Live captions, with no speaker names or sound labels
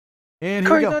And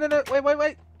here Cory, we go. no,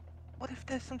 wait. What if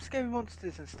there's some scary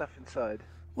monsters and stuff inside?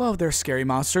 Well, if they're scary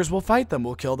monsters, we'll fight them.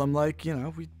 We'll kill them like, you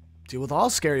know, we deal with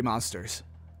all scary monsters.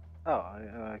 Oh,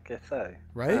 I guess so.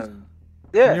 Right?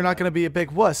 Yeah. And you're not going to be a big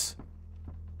wuss.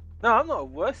 No, I'm not a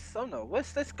wuss.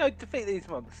 Let's go defeat these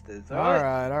monsters,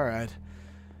 alright? Alright.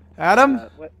 Adam?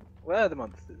 Where are the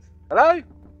monsters? Hello?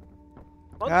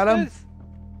 Monsters? Adam?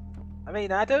 I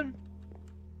mean, Adam?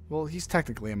 Well, he's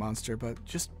technically a monster, but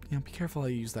just, you know, be careful how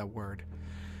you use that word.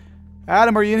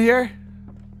 Adam, are you in here?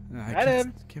 No, I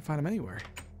Adam? can't find him anywhere.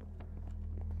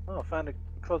 Oh, I found a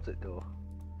closet door.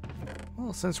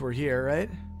 Well, since we're here, right?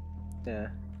 Yeah.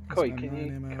 Cory, can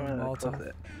you come out of the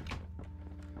closet?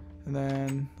 And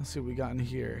then, let's see what we got in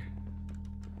here.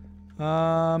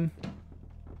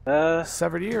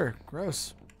 Severed ear.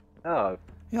 Gross. Oh.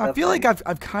 You know, I feel like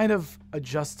I've kind of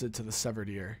adjusted to the severed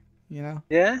ear, you know?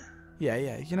 Yeah?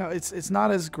 Yeah. You know, it's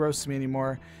not as gross to me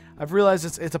anymore. I've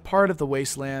realized it's a part of the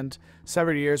wasteland.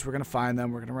 Severed ears, we're gonna find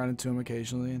them. We're gonna run into them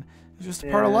occasionally, and it's just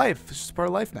a part of life. It's just a part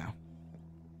of life now.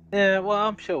 Yeah. Well,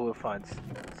 I'm sure we'll find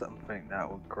something that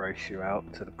will gross you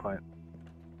out to the point.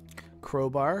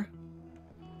 Crowbar.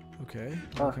 Okay.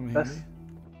 That's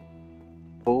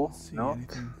cool. Not.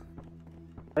 Anything.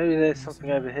 Maybe there's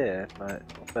something over here. Like,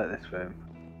 what's about this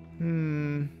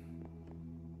room?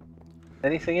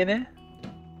 Anything in here?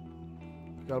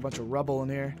 Got a bunch of rubble in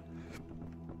here.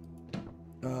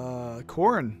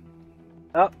 Corn.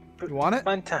 Oh, you want it?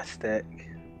 Fantastic.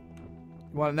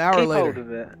 You want it now or later? Keep hold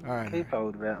of it. All right. Keep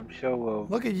hold of it. I'm sure we'll.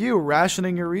 Look at you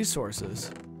rationing your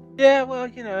resources. Yeah, well,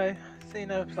 you know,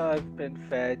 seeing as I've been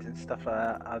fed and stuff like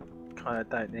that, I kind of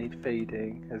don't need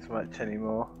feeding as much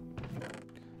anymore.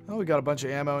 Oh, we got a bunch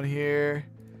of ammo in here.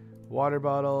 Water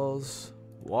bottles.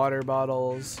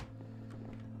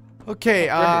 Okay,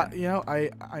 you know,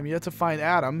 I'm yet to find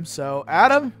Adam, so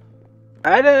Adam?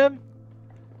 Adam!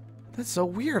 That's so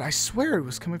weird. I swear it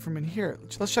was coming from in here.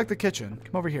 Let's check the kitchen.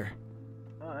 Come over here.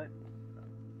 Alright.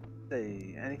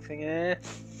 See, anything here?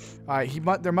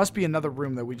 Alright, there must be another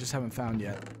room that we just haven't found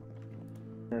yet.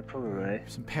 Yeah, probably.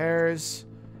 Some pears.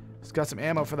 He's got some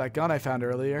ammo for that gun I found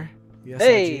earlier. The SIG.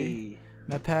 Hey!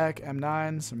 Medpack,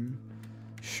 M9, some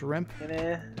shrimp. In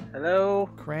here. Hello?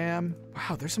 Cram.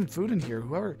 Wow, there's some food in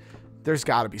here. There's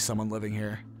got to be someone living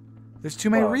here. There's too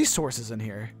many resources in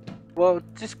here. Well,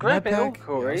 just grab it all,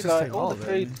 Cory. Yeah, like, all the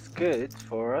food's good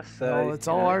for us. So, well, it's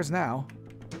all ours now.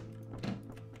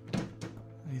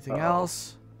 Anything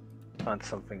else? Found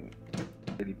something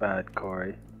really bad,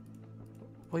 Cory.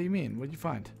 What do you mean? What did you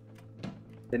find?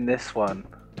 In this one,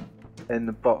 in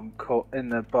the bottom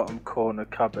corner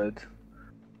cupboard.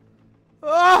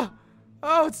 Oh!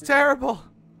 Oh, it's terrible.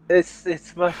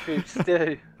 It's mushroom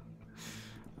stew.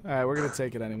 All right, we're gonna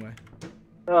take it anyway.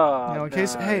 Oh, you know, in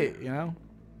case, hey, you know,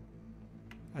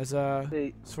 as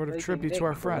a sort of tribute to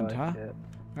our friend, huh?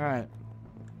 All right.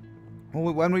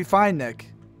 When we find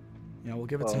Nick, you know, we'll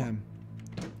give it to him.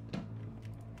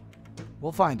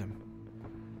 We'll find him.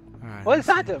 All right. Where's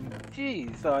Adam?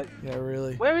 Jeez, like. Yeah,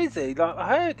 really. Where is he? Like,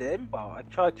 I heard him. Well, I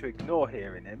tried to ignore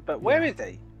hearing him, but where is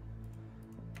he?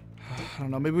 I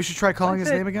don't know. Maybe we should try calling his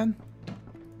name again.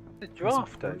 The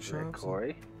draft over here,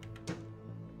 Cory.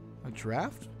 A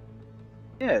draft?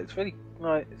 Yeah, it's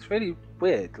really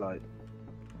weird. Like.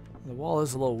 The wall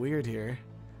is a little weird here.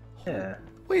 Yeah.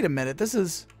 Wait a minute.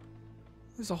 There's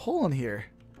a hole in here.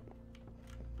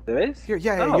 There is? Here,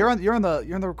 yeah, oh. you're on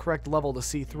the correct level to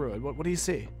see through it. What do you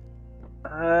see?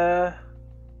 Don't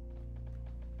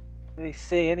really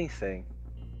see anything.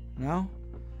 No?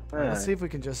 No. Let's see if we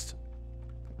can just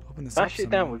open this up. Smash it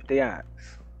down with the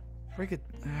axe. Break it.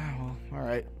 Well, all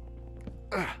right.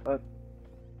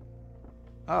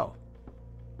 Oh.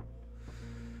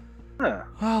 Huh.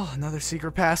 Well, another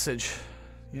secret passage.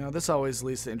 You know, this always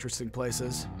leads to interesting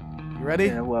places. You ready?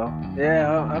 Yeah, well.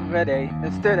 Yeah, I'm ready.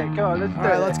 Let's do it. Come on, let's do it. All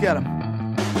right, let's get him.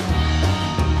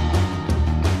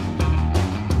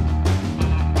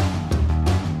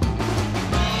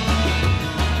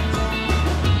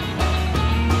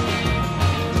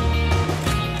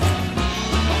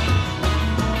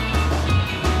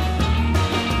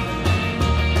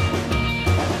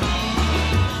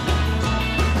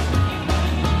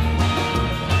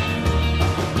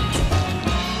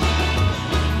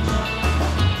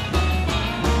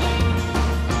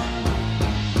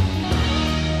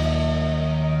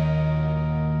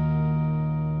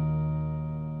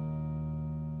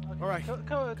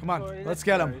 Come on, Cory, let's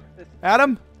get him.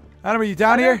 Adam? Adam, are you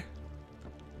down here?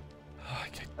 Oh,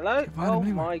 hello? Oh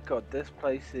my god, this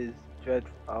place is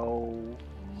dreadful. Oh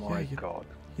my god.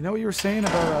 You know what you were saying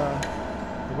about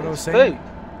what I was saying? Food.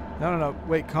 No.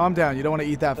 Wait, calm down. You don't want to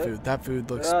eat that food. That food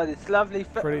looks Oh, it's lovely.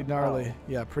 pretty gnarly.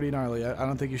 Yeah, pretty gnarly. I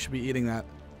don't think you should be eating that.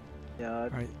 Yeah, I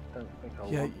Right. don't think I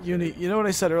Yeah, want Uni, you know what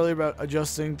I said earlier about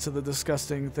adjusting to the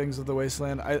disgusting things of the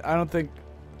wasteland? I don't think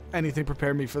anything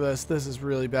prepared me for this. This is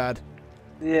really bad.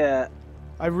 Yeah.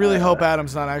 I really hope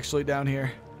Adam's not actually down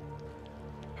here.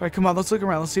 Alright, come on, let's look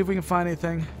around. Let's see if we can find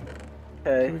anything.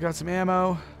 Okay. We got some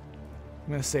ammo. I'm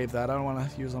going to save that. I don't want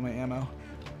to use all my ammo.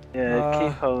 Yeah,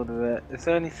 keep hold of it. Is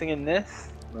there anything in this?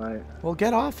 Right. Well,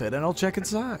 get off it and I'll check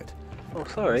inside. Oh,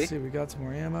 sorry. Let's see, we got some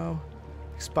more ammo.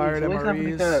 Expired He's always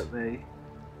having a go MREs. at me.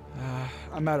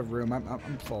 I'm out of room.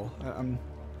 I'm full. I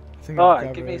think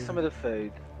Alright, give me some of the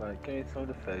food. Right, give me some of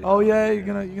the food. Oh yeah, you're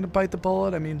gonna bite the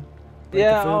bullet. I mean, bite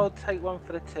yeah, the food. I'll take one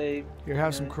for the team. Here,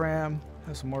 have some cram.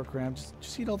 Have some more cram.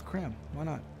 Just eat all the cram. Why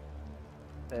not?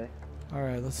 Okay. All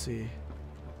right, let's see.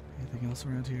 Anything else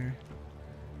around here?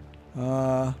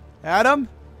 Adam?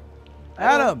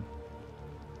 Adam!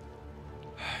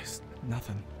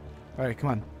 Nothing. All right, come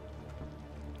on.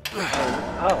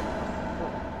 Oh.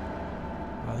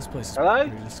 Wow, this place is Hello?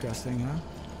 pretty disgusting, huh?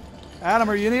 Adam,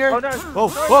 are you in here? Oh no! Whoa,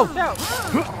 Sorry, whoa! no.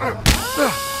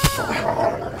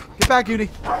 Get back, Uni.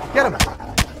 Get him.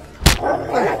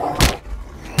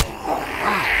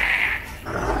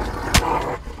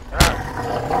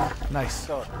 Nice.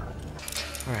 God.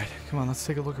 All right, come on, let's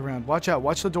take a look around. Watch out,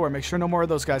 watch the door. Make sure no more of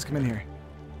those guys come in here.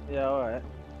 Yeah, alright.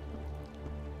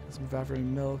 Some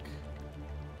evaporating milk.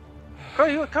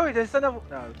 Cory, there's another.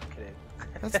 No, I'm kidding.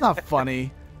 That's not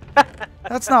funny.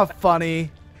 That's not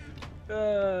funny.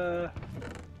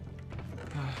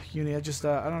 Uni, I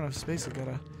don't have space. I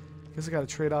guess I gotta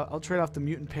trade off. I'll trade off the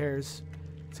mutant pears.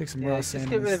 Take some raw just sand.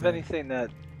 get rid of anything that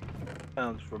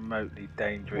sounds remotely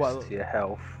dangerous to your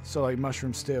health. So like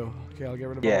mushroom stew. Okay, I'll get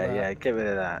rid of all that. Yeah, get rid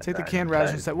of that. Take the canned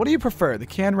radish instead. What do you prefer, the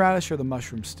canned radish or the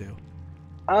mushroom stew?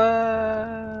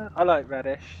 I like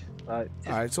radish. All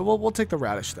right, so we'll take the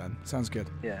radish then. Sounds good.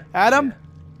 Yeah. Adam.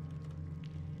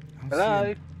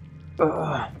 Yeah.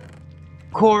 Hello.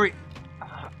 Cory.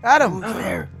 Adam. Who's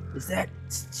there? Is that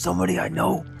somebody I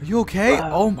know? Are you okay?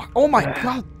 Oh my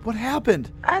God! What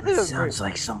happened? Adam. Sounds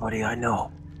like somebody I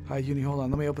know. Hi, Uni. Hold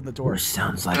on. Let me open the door. Or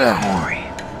sounds like Cory.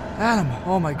 Adam.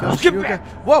 Oh my gosh. Get You okay? back.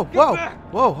 Whoa! back.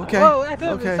 Whoa! Okay. Whoa,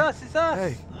 Adam, Okay. it's us.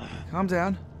 Hey, calm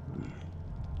down.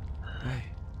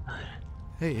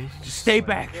 Hey, just Stay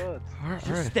back. God, All right.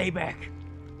 Just stay back.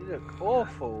 you look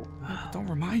awful. Don't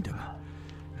remind him.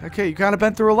 Okay, you kind of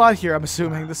been through a lot here. I'm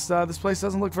assuming this place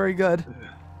doesn't look very good.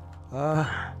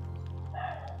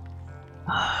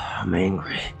 I'm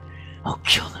angry. I'll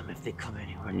kill them if they come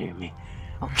anywhere near me.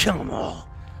 I'll kill them all.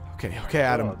 Okay,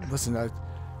 Adam. Listen,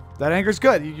 that anger's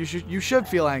good. You should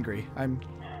feel angry. I'm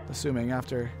assuming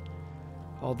after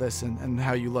all this and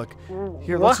how you look.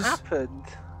 Here, what let's just. happened?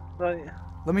 Like,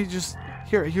 Let me just.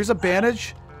 Here's a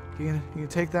bandage. You can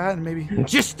take that and maybe.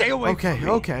 Just stay away from me.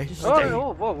 Okay. Just stay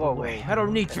whoa. away. I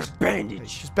don't need your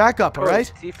bandage. Just back up, all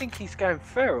right? Do you think he's going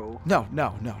feral? No.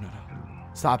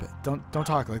 Stop it. Don't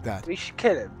talk like that. We should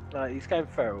kill him. Like, he's going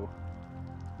feral.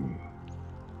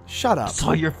 Shut up. It's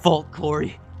all your fault,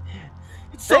 Cory.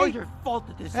 It's all your fault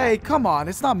that this Hey, come on.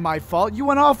 It's not my fault. You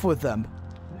went off with them.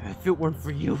 If it weren't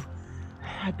for you,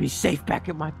 I'd be safe back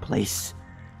at my place.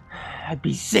 I'd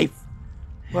be safe.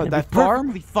 What, I'd that be farm?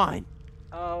 perfectly fine.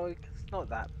 Oh, it's not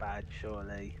that bad,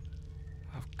 surely.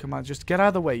 Oh, come on, just get out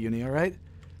of the way, Uni, all right?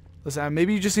 Listen,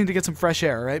 maybe you just need to get some fresh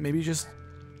air, all right? Maybe you just...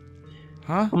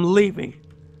 Huh? I'm leaving.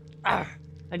 I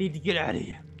need to get out of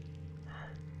here.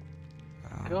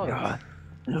 God.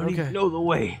 I don't Okay. even know the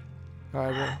way. All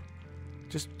right, well,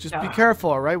 just be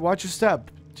careful, all right? Watch your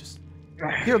step. Just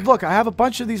here, look, I have a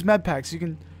bunch of these med packs. You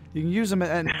can use them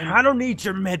and I don't need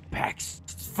your med packs.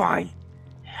 It's fine.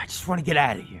 I just want to get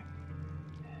out of here.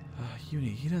 Uni,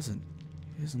 he doesn't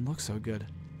look so good.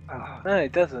 No,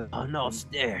 it doesn't. Oh no,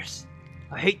 stairs.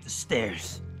 I hate the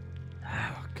stairs.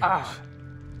 Oh gosh.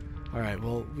 All right,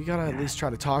 well, we gotta at least try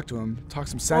to talk to him, talk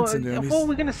some sense into him. What are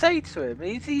we gonna say to him?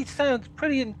 He sounds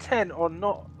pretty intent on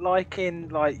not liking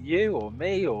like you or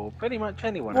me or pretty much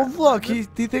anyone. Well, look, he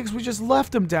thinks we just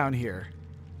left him down here.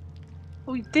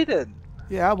 Well, he didn't.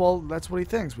 Yeah, well, that's what he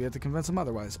thinks. We have to convince him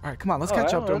otherwise. All right, come on, let's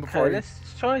catch up to him before he... Let's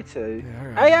try to. Yeah, all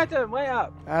right. Hey, Adam, wait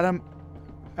up.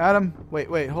 Adam,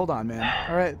 wait, hold on, man.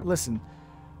 All right, listen.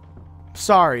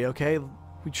 Sorry, okay?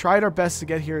 We tried our best to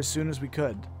get here as soon as we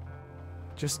could.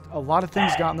 Just a lot of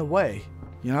things got in the way,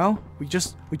 you know?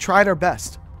 We tried our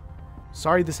best.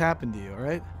 Sorry this happened to you, all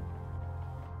right?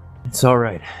 It's all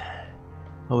right.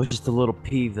 I was just a little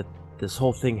peeved that this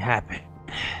whole thing happened.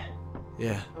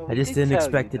 Yeah. Well, I just didn't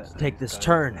expect it to take this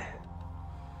turn.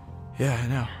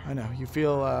 Yeah, I know. You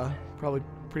feel probably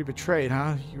pretty betrayed,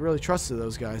 huh? You really trusted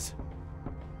those guys.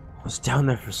 I was down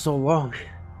there for so long.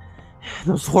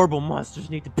 Those horrible monsters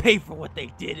need to pay for what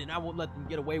they did, and I won't let them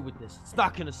get away with this. It's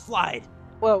not gonna slide.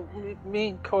 Well, me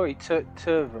and Cory took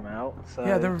 2 of them out, so...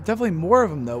 Yeah, there were definitely more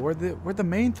of them, though. Where'd the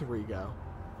main 3 go?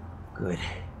 Good.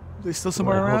 Are they still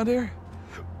somewhere around here?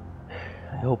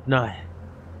 I hope not.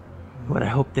 But I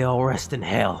hope they all rest in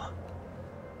hell.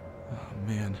 Oh,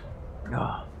 man.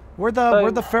 Oh. Where'd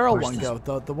the feral one go?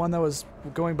 The one that was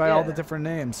going by all the different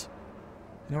names.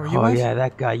 You know where he was? Oh, yeah,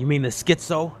 that guy. You mean the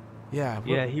schizo? Yeah.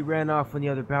 Yeah, he ran off when the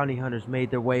other bounty hunters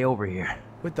made their way over here.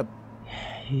 With the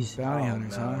He's bounty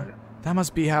hunters, huh? That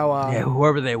must be how... yeah,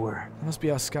 whoever they were. That must be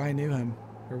how Sky knew him.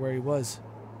 Or where he was.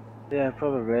 Yeah,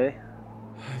 probably.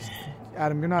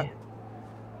 Adam, you're not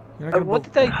gonna... What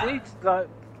did they do? Like,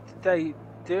 did they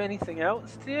do anything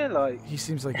else to you? Like... He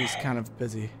seems like he's kind of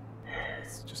busy.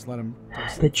 Let's just let him...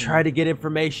 They try to get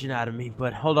information out of me,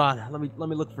 but hold on. Let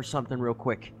me look for something real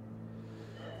quick.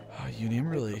 Oh, Uni, I'm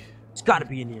really... It's got to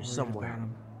be in here somewhere.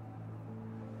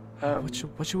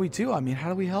 What should we do? I mean, how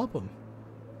do we help him?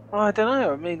 I don't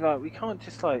know. I mean, like, we can't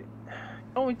just like,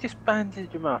 can't we just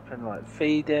bandage him up and like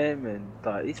feed him? And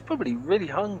like, he's probably really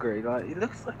hungry. Like, it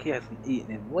looks like he hasn't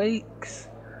eaten in weeks.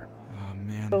 Oh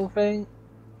man. Something.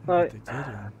 What Like, did they do to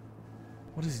him?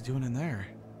 What is he doing in there?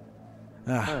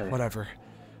 Whatever.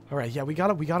 All right, yeah, we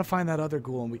gotta find that other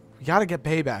ghoul, and we gotta get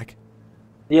payback.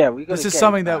 yeah, we got. This is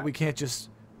something that we can't just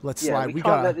let slide. Yeah, we can't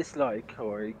gotta let this slide,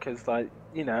 Cory, because like,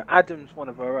 you know, Adam's one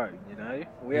of our own. You know,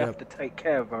 we have to take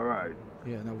care of our own.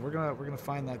 Yeah, no, we're gonna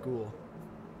find that ghoul.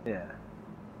 Yeah.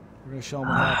 We're gonna show him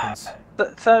what happens.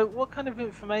 So, what kind of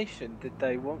information did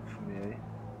they want from you?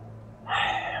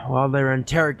 Well, they were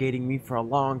interrogating me for a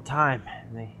long time.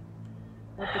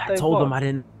 What did they told want? them I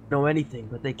didn't know anything,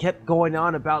 but they kept going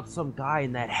on about some guy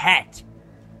in that hat.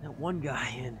 That one guy,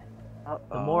 and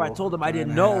the more I told them I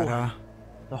didn't know,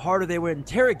 the harder they would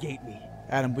interrogate me.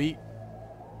 Adam, we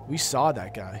saw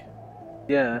that guy.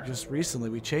 Yeah. Just recently,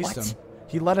 we chased him.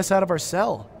 He let us out of our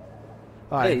cell.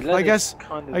 All right, Yeah, I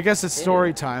guess it's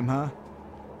story time, huh?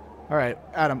 All right,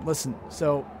 Adam, listen.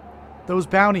 So, those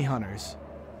bounty hunters,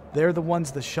 they're the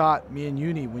ones that shot me and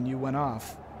Uni when you went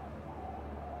off.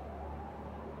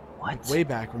 What? Way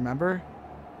back, remember?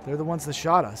 They're the ones that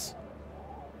shot us.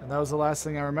 And that was the last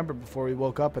thing I remember before we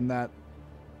woke up in that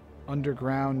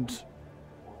underground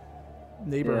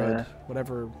neighborhood,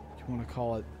 whatever you want to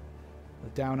call it,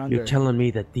 down under. You're telling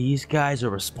me that these guys are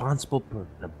responsible for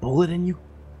the bullet in you?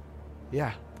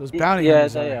 Yeah, those bounty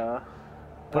hunters they are.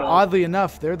 But oddly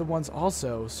enough, they're the ones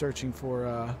also searching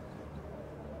for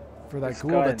that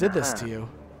ghoul that did this to you.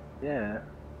 Yeah.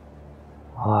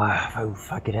 Oh,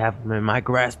 if I could have them in my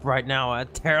grasp right now,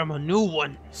 I'd tear them a new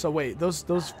one. So wait, those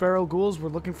feral ghouls were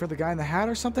looking for the guy in the hat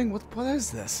or something? What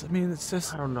is this? I mean, it's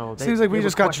just... I don't know. Seems like we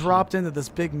just got dropped into this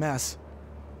big mess.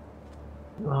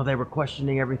 Well, they were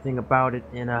questioning everything about it,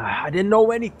 and I didn't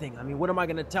know anything. I mean, what am I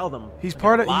gonna tell them? He's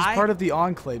part of the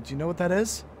Enclave. Do you know what that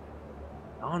is?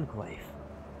 Enclave?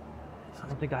 I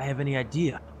don't think I have any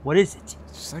idea. What is it?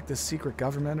 It's just like the secret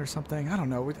government or something. I don't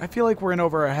know. I feel like we're in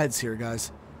over our heads here,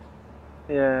 guys.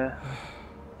 Yeah.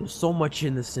 There's so much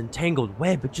in this entangled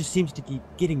web. It just seems to keep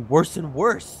getting worse and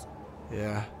worse.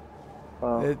 Yeah.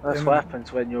 Well, that's what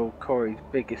happens when you're Cory's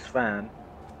biggest fan.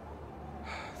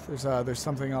 There's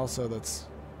something also that's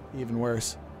even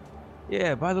worse.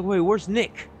 Yeah, by the way, where's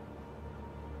Nick?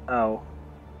 Oh.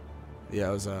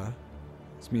 Yeah,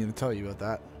 it's me to tell you about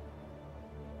that.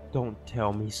 Don't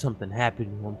tell me something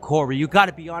happened to him, Cory. You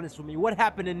gotta be honest with me. What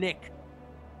happened to Nick?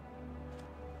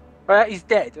 Well, he's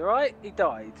dead, alright? He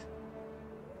died.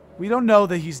 We don't know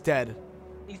that he's dead.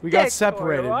 He's We dead, got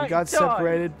separated. Cory, right? We got He died.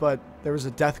 separated, but there was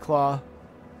a death claw.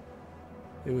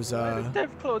 It was The death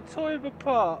claw tore him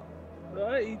apart.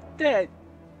 Right? He's dead.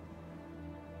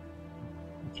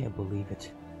 I can't believe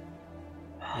it.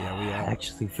 Yeah, we I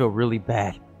actually feel really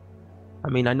bad. I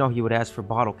mean, I know he would ask for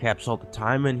bottle caps all the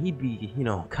time, and he'd be, you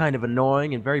know, kind of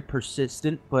annoying and very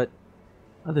persistent, but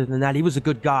other than that, he was a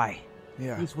good guy.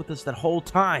 Yeah. He was with us that whole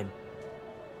time.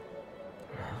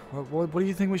 What do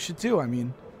you think we should do? I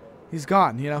mean, he's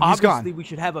gone, you know, he's Obviously, gone. we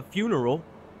should have a funeral.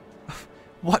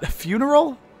 What, a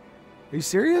funeral? Are you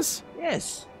serious?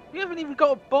 Yes. We haven't even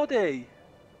got a body.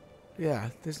 Yeah,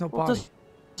 there's no Well, body.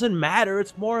 doesn't matter.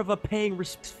 It's more of a paying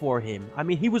respects for him. I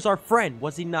mean, he was our friend,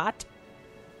 was he not?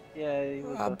 Yeah, he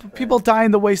was our friend. People die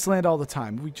in the wasteland all the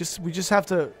time. We just have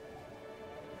to...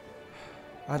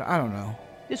 I don't know.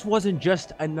 This wasn't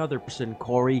just another person,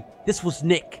 Cory. This was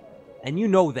Nick. And you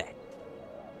know that.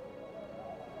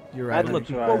 You're right. Look,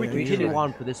 before we continue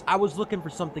on for this, I was looking for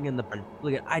something in the barn.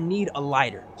 Look, I need a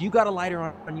lighter. Do you got a lighter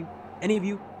on you? Any of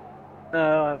you?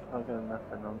 No, I've got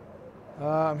nothing on.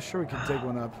 I'm sure we can dig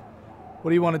one up. What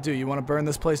do you want to do? You want to burn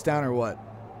this place down or what?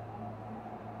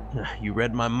 You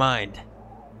read my mind.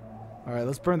 Alright,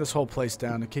 let's burn this whole place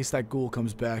down in case that ghoul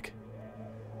comes back.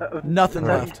 Nothing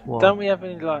left. Well, don't we have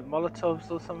any, like, Molotovs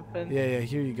or something? Yeah,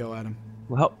 here you go, Adam.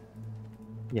 Well,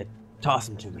 yeah, toss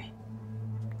them to me.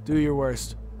 Do your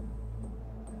worst.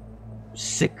 I'm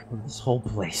sick of this whole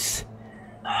place.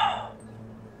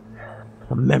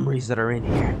 The memories that are in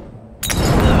here.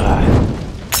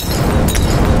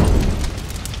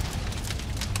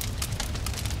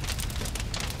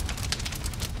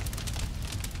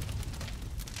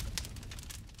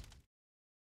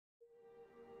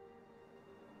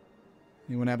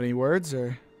 Anyone have any words,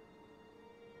 or?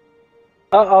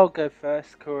 I'll go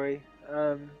first, Cory.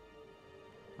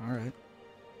 Alright.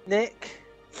 Nick,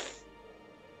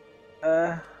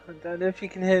 I don't know if you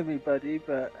can hear me, buddy,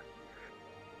 but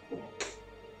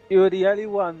you were the only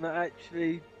one that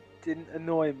actually didn't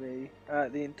annoy me out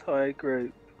of the entire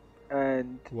group,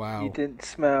 and Wow. you didn't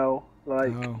smell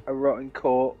like a rotten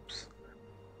corpse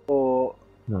or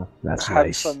That's had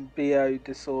nice. some BO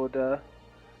disorder.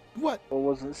 What? Or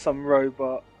wasn't some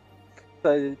robot.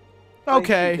 So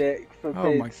Okay. thank you, Nick, for Oh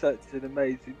being my- such an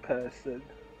amazing person.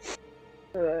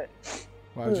 Alright.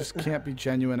 Wow, just can't be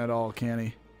genuine at all, can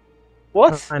he?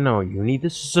 What? I know, Uni.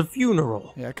 This is a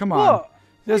funeral. Yeah, come on. What?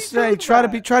 Just What are you hey,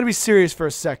 talking try to be serious for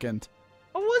a second.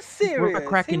 I was serious. We're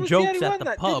cracking He was jokes the only at one the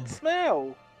that pub. Didn't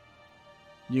smell.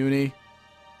 Uni,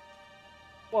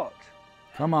 What?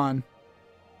 come on.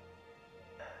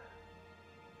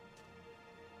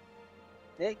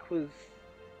 Nick was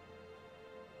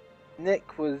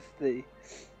the.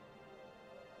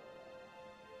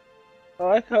 Oh,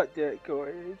 I can't do it,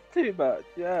 Cory. It's too much.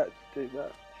 Yeah, it's too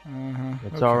much.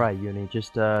 It's okay. alright, Uni.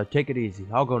 Just take it easy.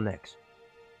 I'll go next.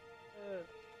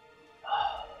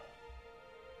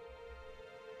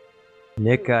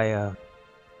 Nick, I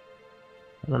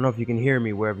don't know if you can hear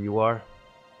me wherever you are.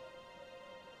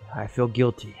 I feel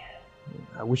guilty.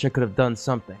 I wish I could have done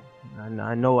something.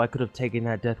 I know I could have taken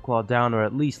that Deathclaw down, or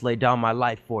at least laid down my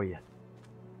life for you.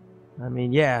 I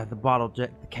mean, yeah, the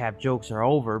cap jokes are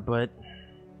over, but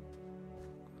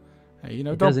Hey, you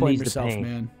know, It don't doesn't blame ease the yourself, pain.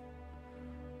 man.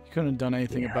 You couldn't have done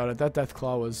anything Yeah. about it. That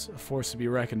Deathclaw was a force to be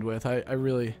reckoned with. I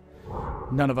really,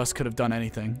 none of us could have done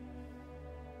anything.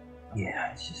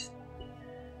 yeah, it's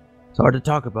hard to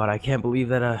talk about. I can't believe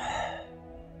that I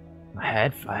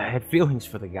had feelings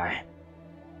for the guy.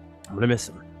 I'm gonna miss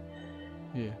him.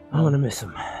 Yeah. I'm gonna miss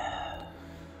him.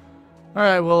 All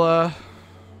right. Well,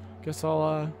 guess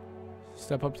I'll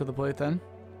step up to the plate then.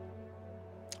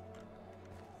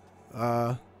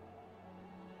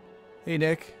 Hey,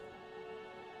 Nick.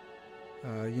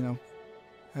 You know,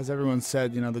 as everyone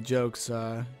said, you know, the jokes,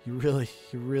 you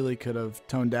really could have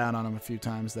toned down on them a few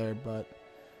times there, but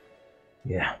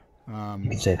Yeah, you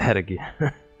can say that again.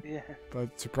 Yeah.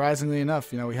 but surprisingly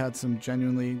enough, you know, we had some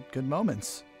genuinely good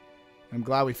moments. I'm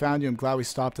glad we found you. I'm glad we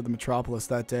stopped at the Metropolis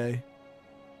that day.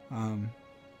 You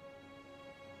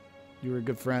were a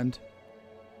good friend.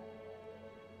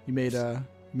 You made a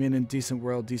decent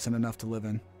world decent enough to live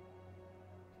in.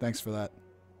 Thanks for that.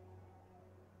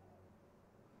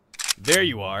 There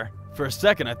you are. For a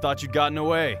second, I thought you'd gotten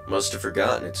away. Must have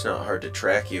forgotten it's not hard to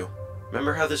track you.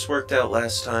 Remember how this worked out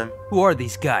last time? Who are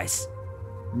these guys?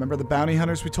 Remember the bounty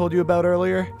hunters we told you about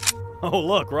earlier? Oh,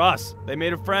 look, Ross. They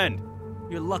made a friend.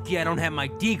 You're lucky I don't have my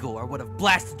deagle, or would have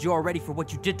blasted you already for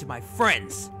what you did to my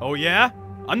friends. Oh, yeah?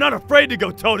 I'm not afraid to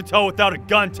go toe-to-toe without a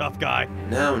gun, tough guy.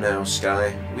 Now,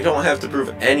 Sky. We don't have to prove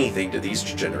anything to these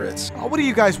degenerates. Oh, what do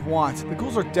you guys want? The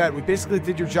ghouls are dead. We basically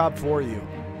did your job for you.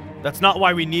 That's not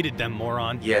why we needed them,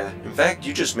 moron. Yeah, in fact,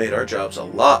 you just made our jobs a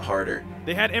lot harder.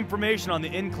 They had information on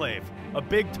the Enclave. A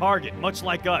big target, much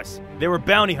like us. They were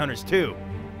bounty hunters, too.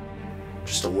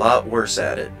 Just a lot worse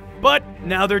at it. But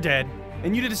now they're dead.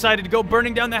 And you decided to go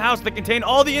burning down the house that contained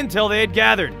all the intel they had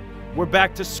gathered. We're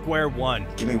back to square one.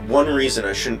 Give me one reason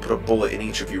I shouldn't put a bullet in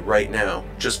each of you right now,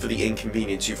 just for the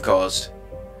inconvenience you've caused.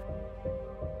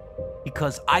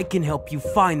 Because I can help you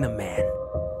find the man.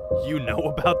 You know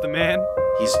about the man?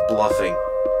 He's bluffing.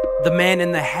 The man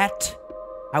in the hat?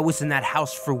 I was in that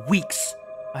house for weeks.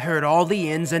 I heard all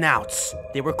the ins and outs.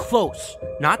 They were close.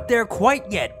 Not there quite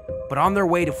yet, but on their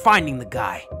way to finding the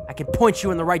guy. I can point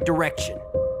you in the right direction.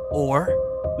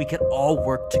 Or we could all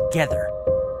work together.